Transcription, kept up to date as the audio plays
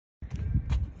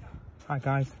Hi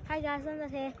guys. Hi guys, I'm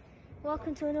Dad here.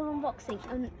 Welcome to another unboxing.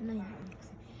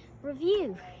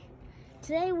 Review.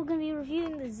 Today we're going to be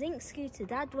reviewing the Zinc Scooter.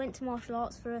 Dad went to martial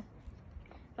arts for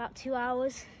about 2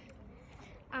 hours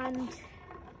and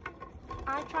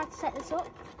I tried to set this up.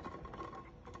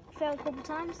 Failed a couple of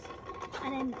times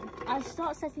and then I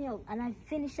started setting it up and I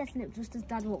finished setting it up just as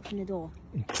Dad walked in the door.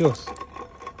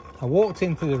 I walked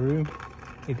into the room,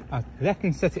 I let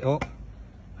him set it up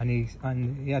and he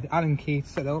had Allen key to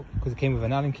set it up because it came with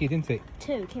an Allen key, didn't it?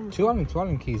 Two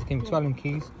Allen keys. It came with two Allen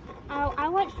keys. I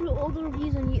went through all the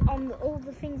reviews on all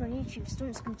the things on YouTube,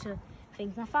 stunt scooter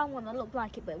things, and I found one that looked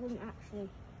like it, but it wasn't actually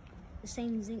the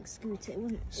same Zinc Scooter. It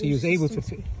wasn't. So you was able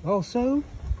to. Oh, so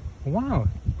wow!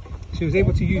 So he was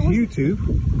able to use YouTube.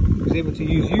 He was able to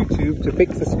use YouTube to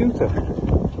fix the scooter.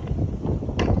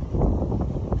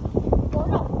 Well,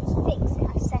 not to fix it.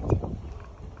 I set it.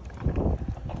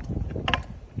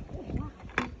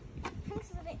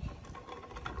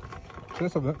 So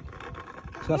let's have a look.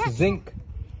 So that's a Zinc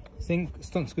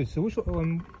stunt scooter. So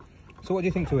so what do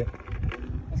you think to it?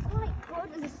 It's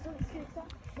quite good as a stunt scooter.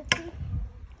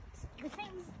 The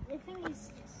thing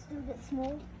is still a bit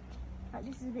small. Like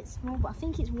this is a bit small, but I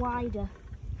think it's wider.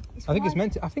 I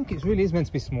think it really is meant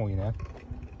to be small, you know.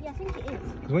 Yeah, I think it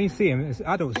is. Because when you see them,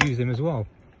 adults use them as well.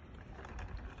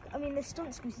 I mean, the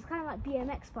stunt scooters, it's kind of like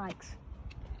BMX bikes.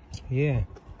 Yeah.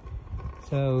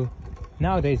 So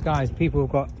nowadays, guys, people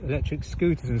have got electric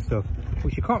scooters and stuff,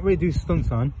 which you can't really do stunts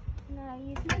on. No,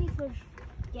 it's mainly for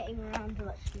getting around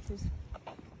electric scooters.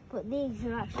 But these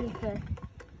are actually for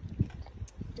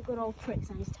the good old tricks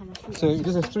I just tend to shoot. So it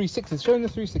does a 360. It's showing the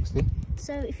 360.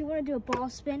 So if you want to do a bar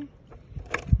spin,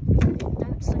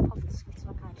 don't slip off the scooter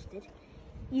like I just did.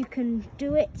 You can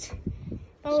do it.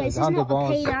 Oh, so this is not a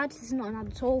paid ad. This is not an ad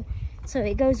at all. So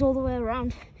it goes all the way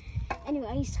around. Anyway,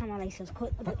 I need to tie my laces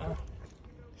cut a bit.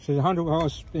 So the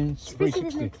handlebars spin 360.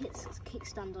 There's no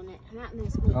kickstand on it.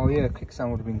 Oh yeah,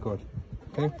 kickstand would have been good.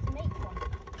 Okay.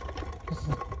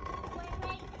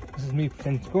 This is me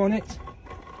pretending to go on it.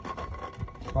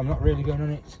 But I'm not really going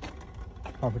on it.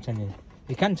 I'm pretending.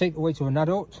 You can take the weight to an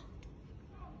adult.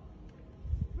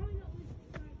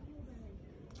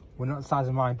 We're not the size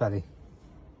of my belly.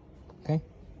 Okay.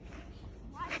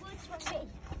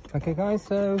 Okay, guys.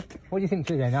 So, what do you think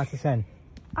today? Out of 10?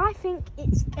 I think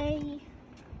it's a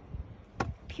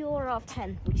pure out of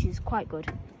 10, which is quite good.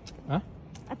 Huh?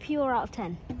 A pure out of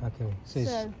 10. Okay.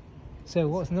 So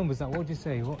what's the numbers? What would you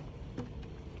say? What?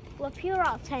 Well, a pure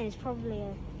out of 10 is probably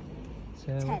a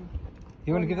 10.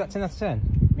 You want to give that 10 out of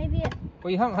 10? Maybe.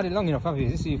 Well, you haven't had it long enough, have you?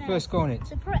 This is your first go on it.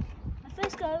 My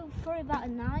first go, probably about a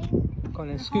 9. Go on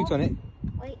then, scoot on it.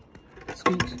 Wait.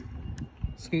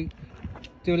 Scoot.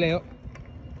 Do a layup.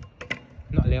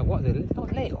 Not layup. What? Not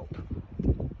layup.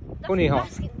 Bunny hop.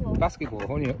 Basketball.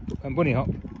 Bunny hop. And bunny hop.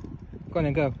 Go on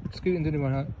then, go. Scoot and do the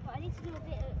one hop. But I need to do a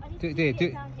bit. I need Do to do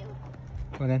it. downhill.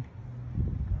 Go on then.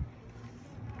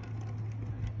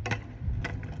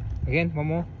 Again, one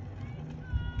more.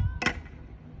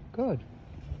 Good.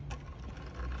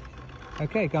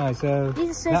 Okay, guys. So these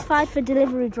are certified for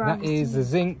delivery drivers. That is the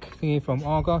Zinc thingy from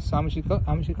Argos. How much it cost?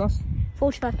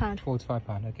 £45.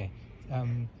 £45. Okay.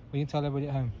 Will you tell everybody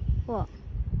at home? What?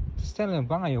 Just tell them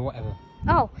buy or whatever.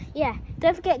 Oh yeah!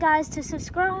 Don't forget, guys, to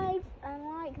subscribe and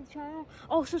like the channel.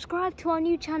 Oh, subscribe to our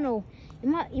new channel. You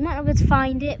might not be able to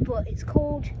find it, but it's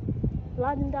called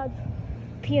Lad and Dad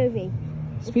POV.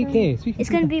 Speak here. It's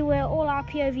going to be where all our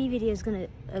POV videos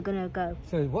are gonna go.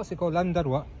 So what's it called? Lad and Dad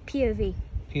what? POV.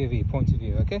 POV, point of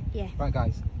view. Okay. Yeah. Right,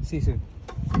 guys. See you soon.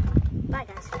 Bye,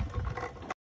 guys.